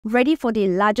Ready for the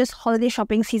largest holiday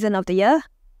shopping season of the year?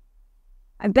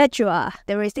 I bet you are.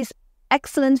 There is this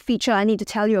excellent feature I need to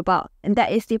tell you about, and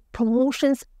that is the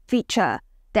promotions feature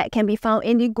that can be found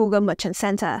in the Google Merchant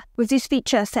Center. With this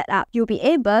feature set up, you'll be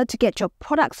able to get your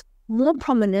products more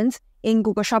prominent in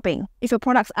Google Shopping. If your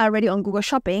products are already on Google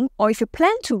Shopping, or if you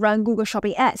plan to run Google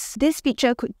Shopping ads, this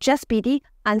feature could just be the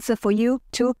answer for you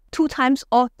to 2 times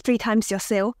or 3 times your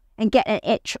sale and get an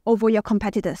edge over your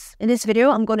competitors. In this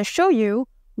video, I'm going to show you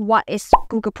what is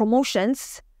Google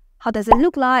Promotions, how does it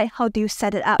look like, how do you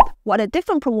set it up, what are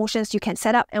different promotions you can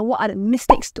set up, and what are the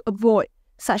mistakes to avoid,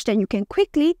 such that you can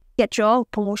quickly get your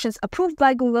promotions approved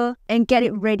by Google and get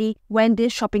it ready when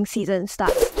this shopping season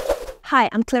starts. Hi,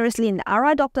 I'm Clarice Lin, the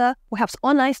RI Doctor who helps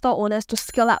online store owners to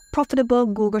scale up profitable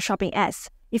Google Shopping ads.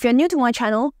 If you're new to my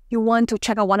channel, you want to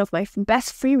check out one of my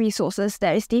best free resources,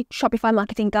 that is the Shopify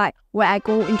Marketing Guide, where I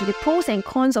go into the pros and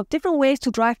cons of different ways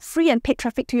to drive free and paid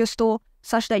traffic to your store,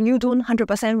 such that you don't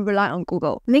 100% rely on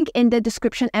Google. Link in the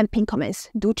description and pinned comments.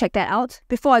 Do check that out.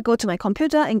 Before I go to my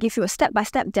computer and give you a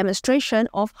step-by-step demonstration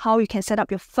of how you can set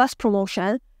up your first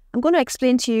promotion, I'm going to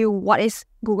explain to you what is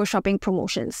Google Shopping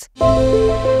Promotions.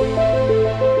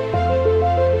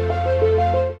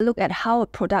 Look at how a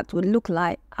product would look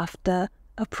like after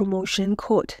a promotion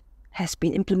code has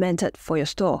been implemented for your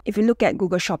store. If you look at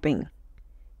Google Shopping,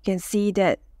 you can see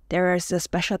that there is a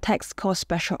special text called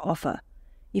Special Offer.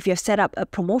 If you have set up a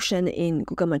promotion in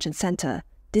Google Merchant Center,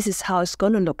 this is how it's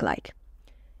going to look like.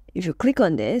 If you click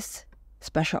on this,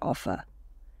 Special Offer,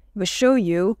 it will show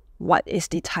you what is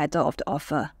the title of the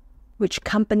offer, which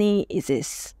company is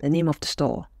this, the name of the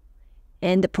store,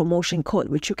 and the promotion code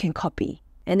which you can copy.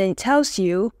 And then it tells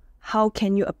you how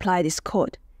can you apply this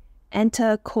code.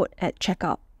 Enter code at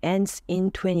checkout, ends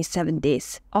in 27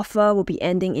 days. Offer will be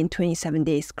ending in 27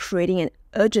 days, creating an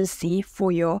urgency for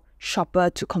your shopper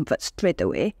to convert straight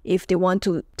away if they want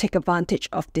to take advantage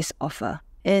of this offer.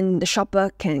 And the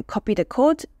shopper can copy the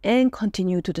code and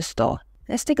continue to the store.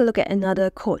 Let's take a look at another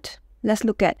code. Let's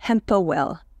look at Hamper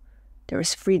Well. There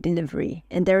is free delivery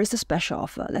and there is a special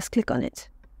offer. Let's click on it.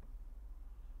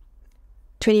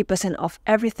 20% off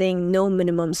everything, no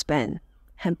minimum spend.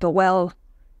 Hamper Well,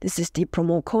 this is the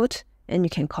promo code and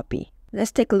you can copy.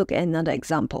 Let's take a look at another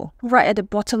example. Right at the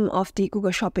bottom of the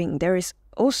Google Shopping, there is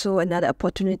also another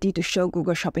opportunity to show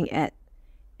Google Shopping ad.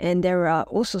 And there are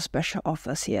also special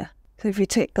offers here. So if you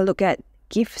take a look at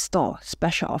Gift Store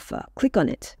special offer, click on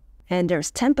it. And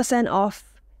there's 10%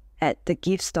 off at the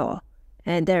gift store.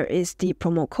 And there is the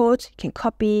promo code, you can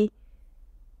copy.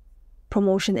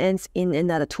 Promotion ends in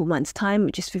another 2 months' time,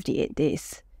 which is 58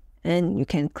 days. And you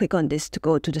can click on this to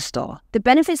go to the store. The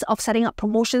benefits of setting up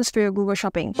promotions for your Google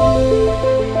Shopping.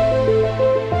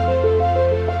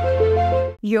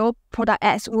 Your product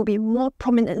ads will be more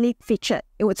prominently featured.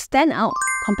 It would stand out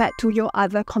compared to your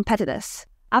other competitors.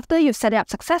 After you've set it up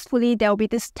successfully, there will be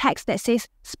this text that says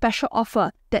Special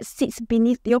Offer that sits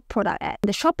beneath your product ad.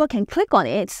 The shopper can click on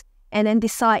it and then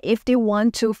decide if they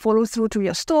want to follow through to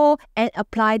your store and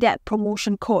apply that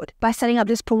promotion code. By setting up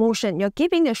this promotion, you're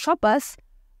giving the shoppers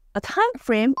a time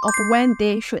frame of when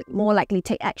they should more likely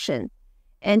take action.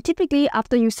 And typically,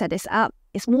 after you set this up,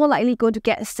 it's more likely going to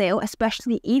get a sale,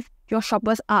 especially if your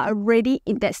shoppers are already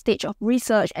in that stage of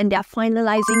research and they're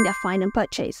finalizing their final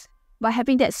purchase. By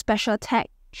having that special tag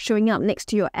showing up next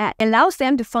to your ad, it allows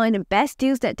them to find the best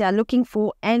deals that they're looking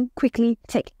for and quickly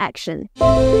take action.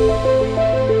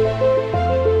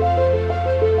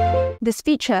 This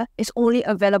feature is only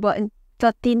available in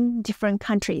 13 different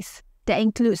countries. That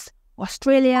includes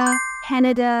Australia,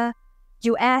 Canada,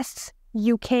 US,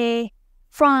 UK,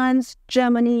 France,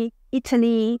 Germany,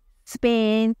 Italy,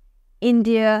 Spain,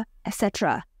 India,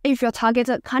 etc. If your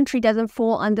targeted country doesn't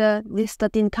fall under these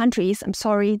 13 countries, I'm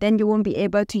sorry, then you won't be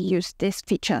able to use this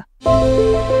feature.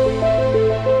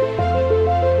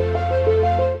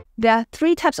 There are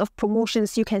 3 types of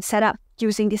promotions you can set up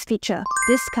using this feature: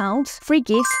 discounts, free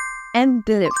gifts, and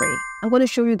delivery. I'm going to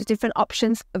show you the different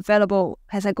options available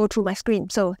as I go through my screen.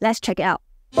 So let's check it out.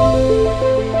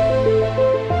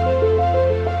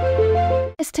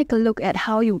 Let's take a look at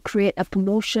how you create a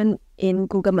promotion in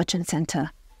Google Merchant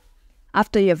Center.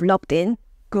 After you have logged in,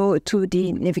 go to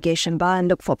the navigation bar and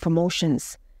look for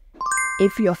promotions.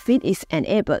 If your feed is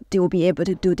enabled, they will be able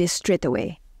to do this straight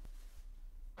away.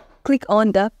 Click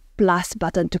on the plus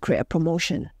button to create a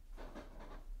promotion.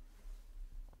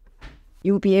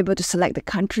 You will be able to select the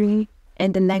country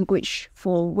and the language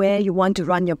for where you want to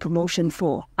run your promotion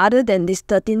for. Other than these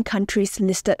 13 countries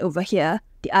listed over here,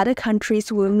 the other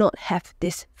countries will not have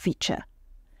this feature.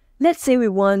 Let's say we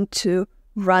want to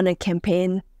run a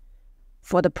campaign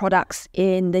for the products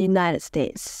in the United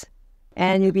States,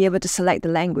 and you'll be able to select the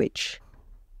language.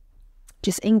 which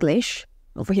is English.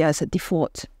 Over here is a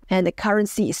default. And the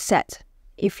currency is set.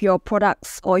 If your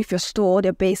products or if your store,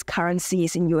 their base currency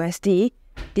is in USD,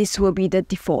 this will be the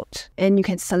default. And you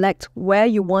can select where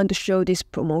you want to show this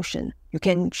promotion. You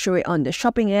can show it on the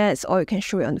shopping ads or you can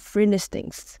show it on the free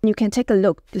listings. You can take a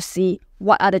look to see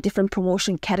what are the different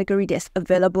promotion categories that's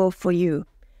available for you.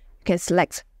 You can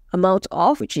select amount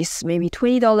off, which is maybe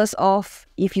 $20 off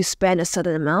if you spend a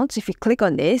certain amount. If you click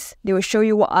on this, they will show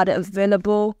you what are the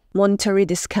available monetary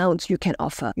discounts you can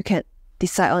offer. You can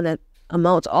decide on the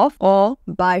amount off or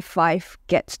buy 5,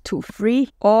 get 2 free,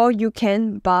 or you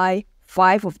can buy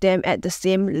 5 of them at the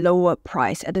same lower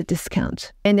price at a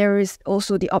discount. And there is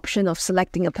also the option of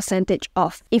selecting a percentage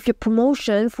off. If your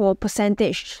promotion for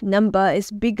percentage number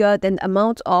is bigger than the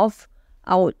amount off,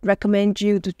 I would recommend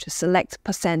you to select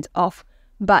percent off.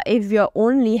 But if you're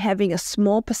only having a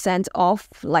small percent off,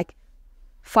 like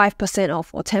 5% off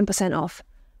or 10% off,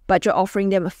 but you're offering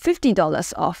them a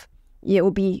 $50 off, it will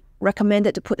be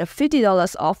recommended to put a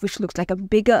 $50 off, which looks like a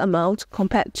bigger amount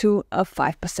compared to a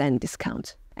 5%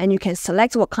 discount. And you can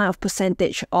select what kind of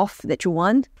percentage off that you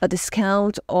want, a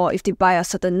discount, or if they buy a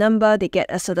certain number, they get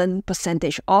a certain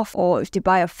percentage off, or if they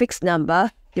buy a fixed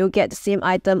number, they'll get the same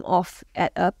item off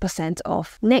at a %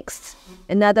 off. Next,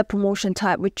 another promotion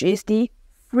type, which is the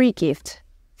free gift.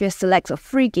 If you select a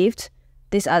free gift,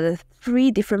 these are the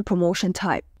 3 different promotion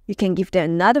types. You can give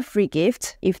them another free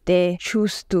gift if they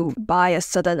choose to buy a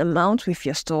certain amount with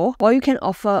your store, or you can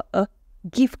offer a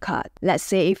gift card. Let's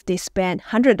say if they spend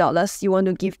 $100, you want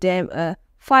to give them a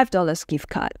 $5 gift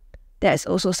card. That is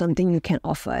also something you can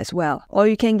offer as well. Or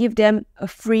you can give them a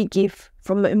free gift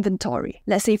from your inventory.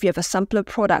 Let's say if you have a sampler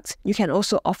product, you can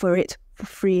also offer it for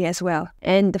free as well.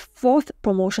 And the 4th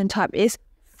promotion type is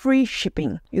free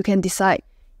shipping. You can decide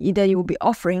either you will be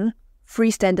offering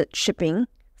free standard shipping,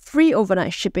 free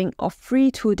overnight shipping, or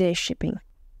free 2-day shipping.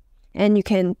 And you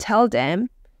can tell them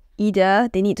either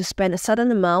they need to spend a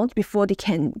certain amount before they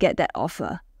can get that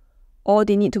offer, or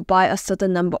they need to buy a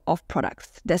certain number of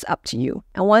products. That's up to you.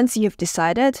 And once you've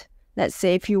decided, let's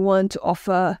say if you want to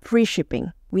offer free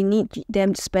shipping, we need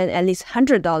them to spend at least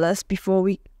 $100 before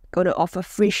we go to offer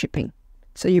free shipping.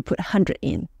 So you put 100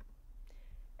 in.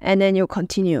 And then you'll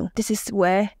continue. This is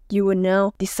where you will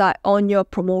now decide on your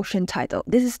promotion title.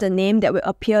 This is the name that will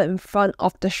appear in front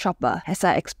of the shopper. As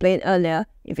I explained earlier,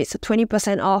 if it's a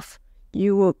 20% off,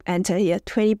 you will enter here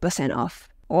 20% off.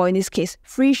 Or in this case,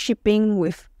 free shipping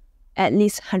with at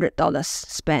least $100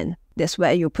 spent. That's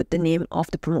where you put the name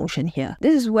of the promotion here.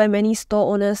 This is where many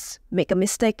store owners make a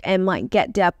mistake and might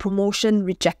get their promotion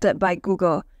rejected by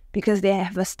Google, because they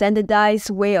have a standardized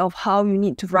way of how you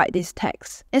need to write this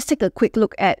text. Let's take a quick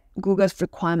look at Google's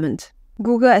requirement.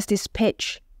 Google has this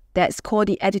page that's called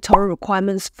the editorial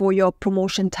requirements for your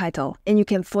promotion title, and you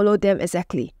can follow them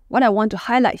exactly. What I want to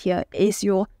highlight here is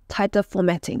your title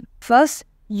formatting. First,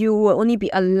 you will only be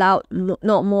allowed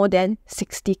not more than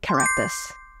 60 characters.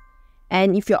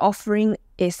 And if you're offering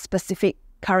a specific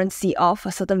currency of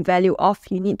a certain value of,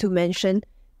 you need to mention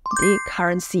the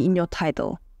currency in your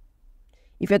title.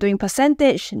 If you're doing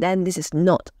percentage, then this is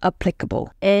not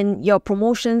applicable. And your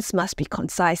promotions must be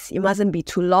concise. It mustn't be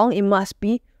too long. It must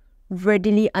be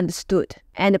readily understood.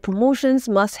 And the promotions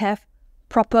must have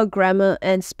proper grammar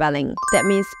and spelling. That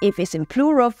means if it's in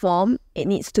plural form, it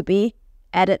needs to be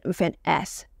added with an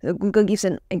S. So Google gives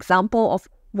an example of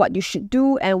what you should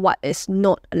do and what is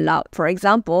not allowed. For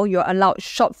example, you're allowed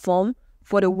short form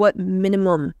for the word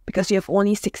minimum because you have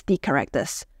only 60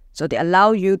 characters. So they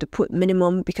allow you to put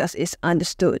minimum because it's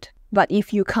understood. But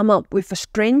if you come up with a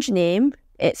strange name,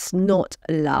 it's not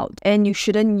allowed. And you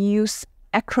shouldn't use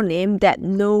acronym that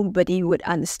nobody would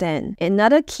understand.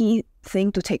 Another key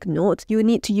thing to take note, you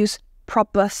need to use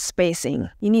proper spacing.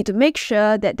 You need to make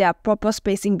sure that there are proper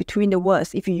spacing between the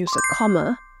words. If you use a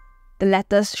comma, the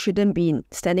letters shouldn't be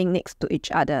standing next to each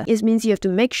other. It means you have to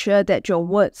make sure that your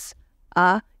words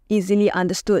are easily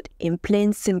understood in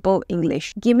plain, simple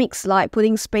English. Gimmicks like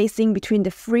putting spacing between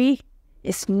the free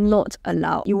is not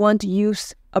allowed. You want to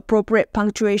use appropriate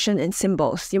punctuation and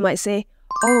symbols. You might say,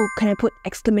 oh, can I put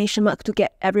exclamation mark to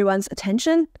get everyone's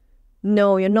attention?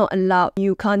 No, you're not allowed.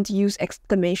 You can't use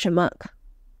exclamation mark.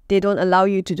 They don't allow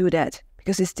you to do that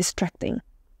because it's distracting.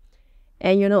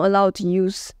 And you're not allowed to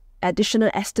use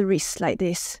additional asterisks like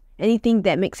this. Anything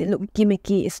that makes it look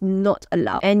gimmicky is not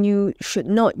allowed. And you should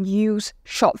not use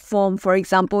short form, for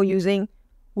example, using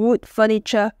wood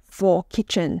furniture for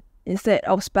kitchen. Instead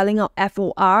of spelling out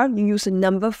FOR, you use a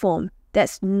number form.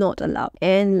 That's not allowed.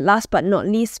 And last but not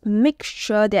least, make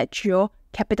sure that your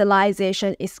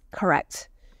capitalization is correct.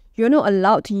 You're not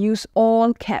allowed to use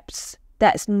all caps.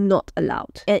 That's not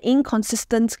allowed. And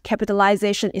inconsistent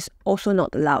capitalization is also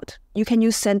not allowed. You can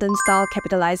use sentence style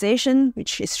capitalization,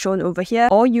 which is shown over here,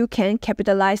 or you can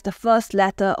capitalize the first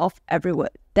letter of every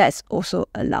word. That's also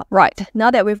allowed. Right,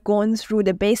 now that we've gone through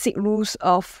the basic rules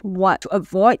of what to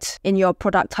avoid in your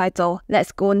product title,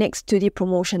 let's go next to the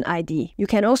promotion ID. You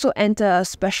can also enter a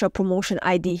special promotion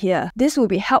ID here. This will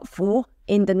be helpful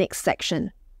in the next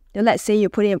section. Now, let's say you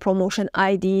put in a promotion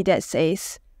ID that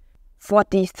says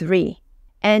 43.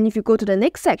 And if you go to the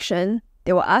next section,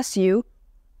 they will ask you,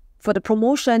 for the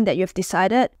promotion that you've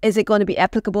decided, is it going to be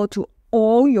applicable to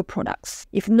all your products?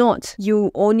 If not, you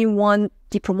only want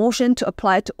the promotion to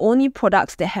apply to only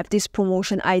products that have this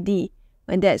promotion ID.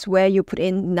 And that's where you put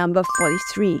in number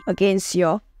 43 against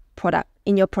your product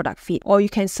in your product feed. Or you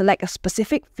can select a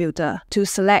specific filter to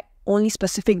select only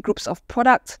specific groups of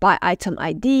products by item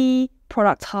ID,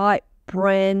 product type,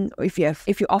 brand, or if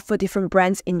you offer different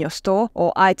brands in your store,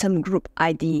 or item group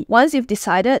ID. Once you've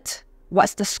decided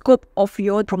what's the scope of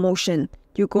your promotion,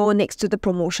 you go next to the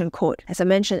promotion code. As I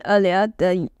mentioned earlier,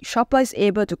 the shopper is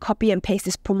able to copy and paste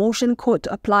this promotion code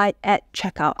to apply at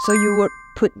checkout. So you would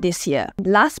put this here.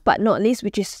 Last but not least,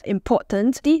 which is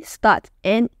important, the start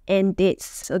and end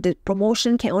dates. So the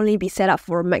promotion can only be set up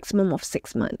for a maximum of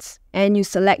 6 months. And you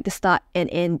select the start and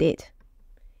end date.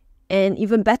 And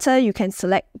even better, you can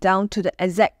select down to the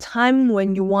exact time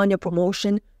when you want your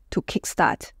promotion to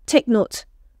kickstart. Take note,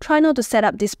 try not to set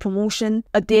up this promotion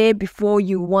a day before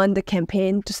you want the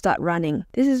campaign to start running.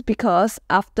 This is because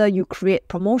after you create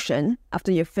promotion,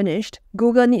 after you're finished,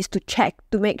 Google needs to check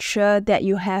to make sure that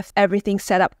you have everything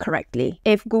set up correctly.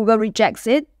 If Google rejects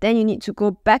it, then you need to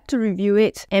go back to review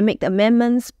it and make the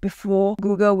amendments before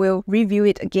Google will review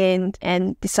it again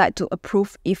and decide to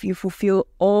approve if you fulfill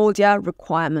all their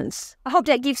requirements. I hope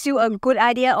that gives you a good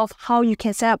idea of how you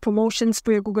can set up promotions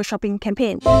for your Google Shopping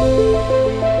campaign.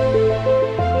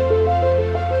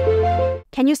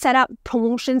 Can you set up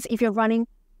promotions if you're running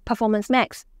Performance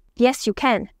Max? Yes, you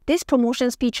can. This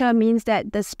promotions feature means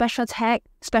that the special tag,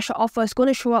 special offer is going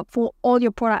to show up for all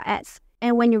your product ads.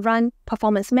 And when you run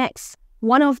Performance Max,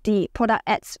 one of the product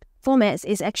ads formats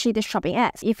is actually the shopping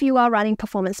ads. If you are running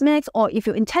Performance Max, or if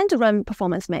you intend to run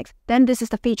Performance Max, then this is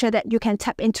the feature that you can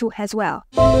tap into as well.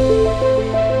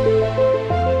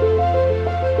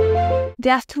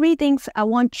 There are 3 things I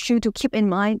want you to keep in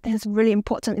mind that is really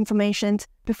important information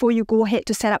before you go ahead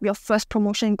to set up your first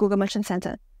promotion in Google Merchant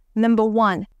Center. Number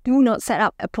 1, do not set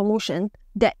up a promotion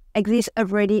that exists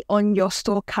already on your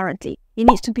store currently. It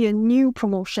needs to be a new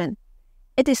promotion.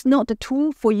 It is not the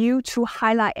tool for you to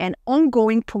highlight an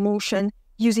ongoing promotion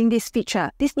using this feature.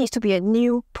 This needs to be a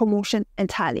new promotion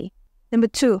entirely. Number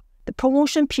 2, the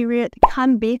promotion period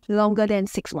can't be longer than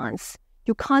 6 months.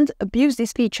 You can't abuse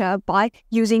this feature by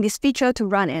using this feature to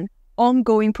run an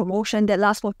ongoing promotion that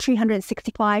lasts for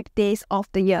 365 days of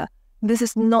the year. This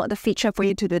is not the feature for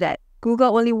you to do that.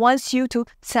 Google only wants you to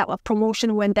set up a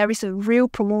promotion when there is a real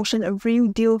promotion, a real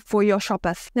deal for your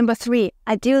shoppers. Number 3,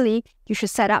 ideally, you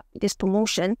should set up this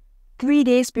promotion 3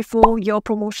 days before your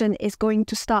promotion is going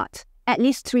to start. At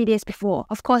least 3 days before.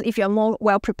 Of course, if you're more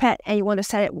well prepared and you want to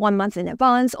set it 1 month in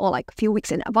advance or like a few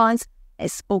weeks in advance,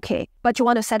 it's okay. But you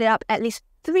want to set it up at least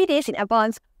 3 days in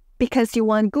advance because you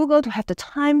want Google to have the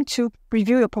time to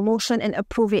review your promotion and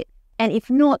approve it. And if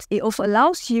not, it also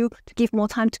allows you to give more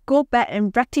time to go back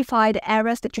and rectify the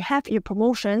errors that you have in your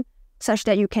promotion such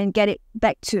that you can get it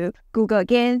back to Google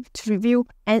again to review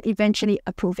and eventually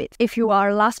approve it. If you are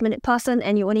a last minute person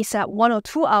and you only set up 1 or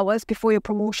 2 hours before your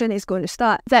promotion is going to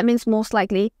start, that means most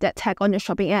likely that tag on your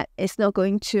shopping ad is not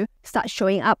going to start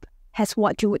showing up as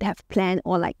what you would have planned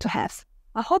or like to have.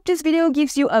 I hope this video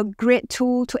gives you a great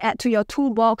tool to add to your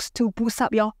toolbox to boost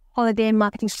up your holiday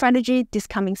marketing strategy this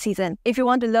coming season. If you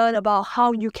want to learn about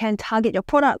how you can target your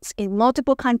products in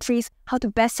multiple countries, how to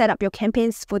best set up your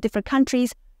campaigns for different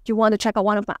countries, you want to check out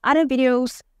one of my other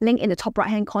videos, link in the top right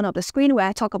hand corner of the screen, where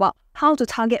I talk about how to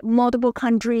target multiple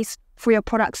countries for your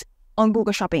products on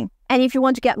Google Shopping. And if you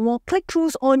want to get more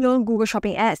click-throughs on your Google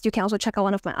Shopping ads, you can also check out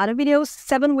one of my other videos,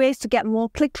 7 ways to get more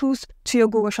click-throughs to your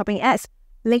Google Shopping ads.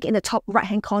 Link in the top right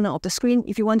hand corner of the screen.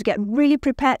 If you want to get really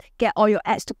prepared, get all your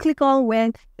ads to click on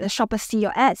when the shoppers see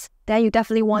your ads, then you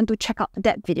definitely want to check out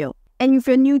that video. And if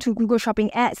you're new to Google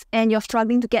Shopping ads and you're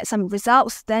struggling to get some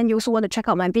results, then you also want to check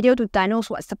out my video to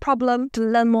diagnose what's the problem, to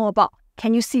learn more about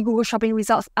can you see Google Shopping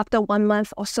results after 1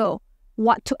 month or so,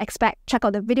 what to expect. Check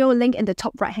out the video link in the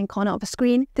top right hand corner of the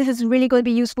screen. This is really going to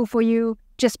be useful for you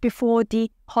just before the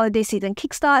holiday season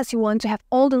kickstarts. You want to have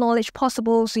all the knowledge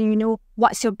possible so you know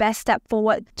what's your best step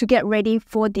forward to get ready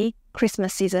for the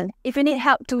Christmas season. If you need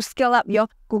help to scale up your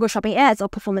Google Shopping ads or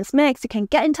performance mix, you can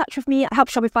get in touch with me. I help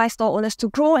Shopify store owners to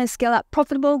grow and scale up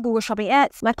profitable Google Shopping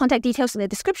ads. My contact details in the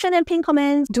description and pinned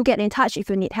comments. Do get in touch if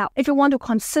you need help. If you want to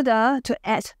consider to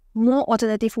add more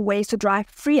alternative ways to drive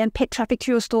free and paid traffic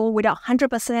to your store without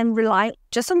 100% relying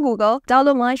just on Google,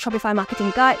 download my Shopify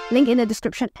marketing guide, link in the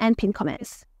description and pinned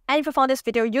comments. And if you found this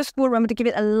video useful, remember to give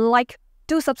it a like.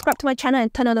 Do subscribe to my channel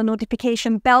and turn on the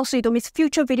notification bell so you don't miss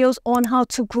future videos on how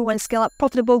to grow and scale up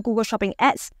profitable Google Shopping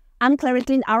ads. I'm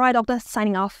Claritin, RI Doctor,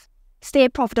 signing off. Stay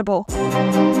profitable.